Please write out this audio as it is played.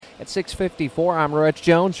At 6:54, I'm Rich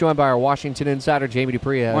Jones, joined by our Washington insider, Jamie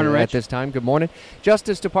Dupree, at this time. Good morning.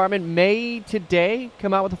 Justice Department may today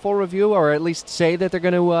come out with a full review, or at least say that they're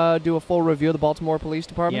going to do a full review of the Baltimore Police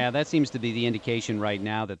Department? Yeah, that seems to be the indication right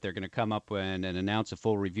now, that they're going to come up and announce a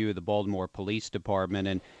full review of the Baltimore Police Department.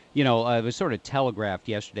 And, it was sort of telegraphed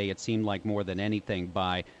yesterday, it seemed like more than anything,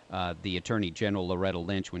 by the Attorney General Loretta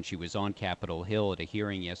Lynch when she was on Capitol Hill at a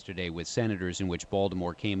hearing yesterday with senators in which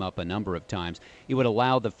Baltimore came up a number of times. It would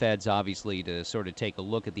allow the feds, obviously, to sort of take a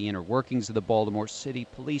look at the inner workings of the Baltimore City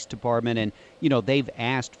Police Department. And, they've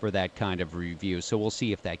asked for that kind of review. So we'll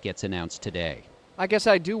see if that gets announced today. I guess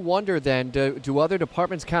I do wonder then, do other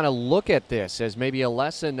departments kind of look at this as maybe a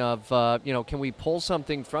lesson of, can we pull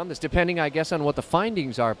something from this, depending, I guess, on what the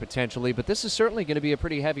findings are potentially. But this is certainly going to be a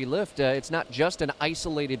pretty heavy lift. It's not just an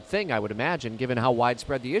isolated thing, I would imagine, given how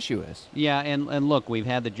widespread the issue is. Yeah, and look, we've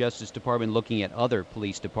had the Justice Department looking at other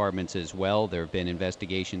police departments as well. There have been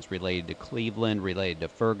investigations related to Cleveland, related to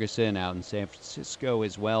Ferguson, out in San Francisco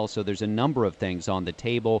as well. So there's a number of things on the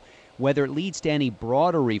table. Whether it leads to any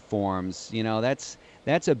broader reforms,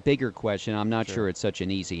 that's a bigger question. I'm not sure it's such an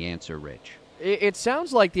easy answer, Rich. It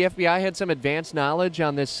sounds like the FBI had some advanced knowledge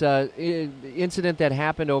on this incident that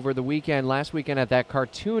happened over the last weekend at that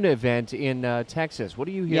cartoon event in Texas. What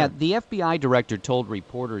do you hear? Yeah, the FBI director told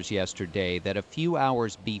reporters yesterday that a few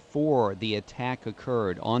hours before the attack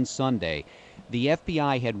occurred on Sunday, the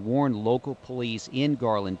FBI had warned local police in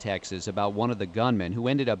Garland, Texas, about one of the gunmen who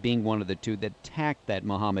ended up being one of the two that attacked that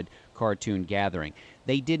Muhammad cartoon gathering.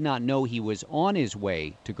 They did not know he was on his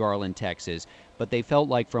way to Garland, Texas, but they felt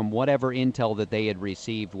like from whatever intel that they had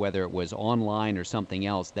received, whether it was online or something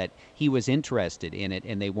else, that he was interested in it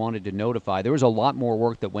and they wanted to notify. There was a lot more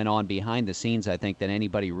work that went on behind the scenes, I think, than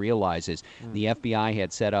anybody realizes. The FBI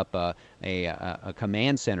had set up a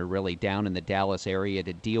command center really down in the Dallas area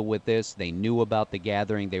to deal with this. They knew about the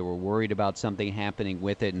gathering. They were worried about something happening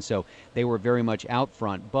with it, and so they were very much out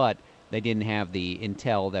front, but they didn't have the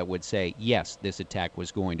intel that would say, yes, this attack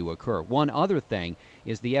was going to occur. One other thing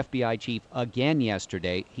is the FBI chief, again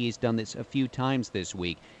yesterday, he's done this a few times this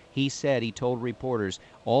week, he told reporters,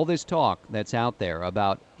 all this talk that's out there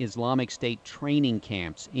about Islamic State training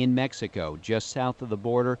camps in Mexico, just south of the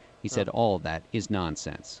border, he said all of that is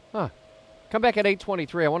nonsense. Come back at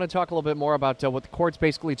 8:23. I want to talk a little bit more about what the courts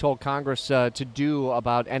basically told Congress to do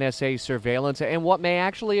about NSA surveillance and what may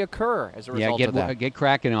actually occur as a result of that. Get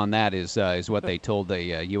cracking on that is what they told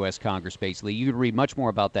the U.S. Congress, basically. You can read much more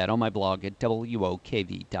about that on my blog at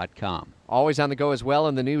WOKV.com. Always on the go as well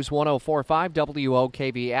in the News 104.5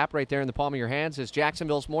 WOKV app right there in the palm of your hands as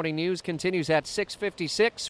Jacksonville's Morning News continues at 6:56.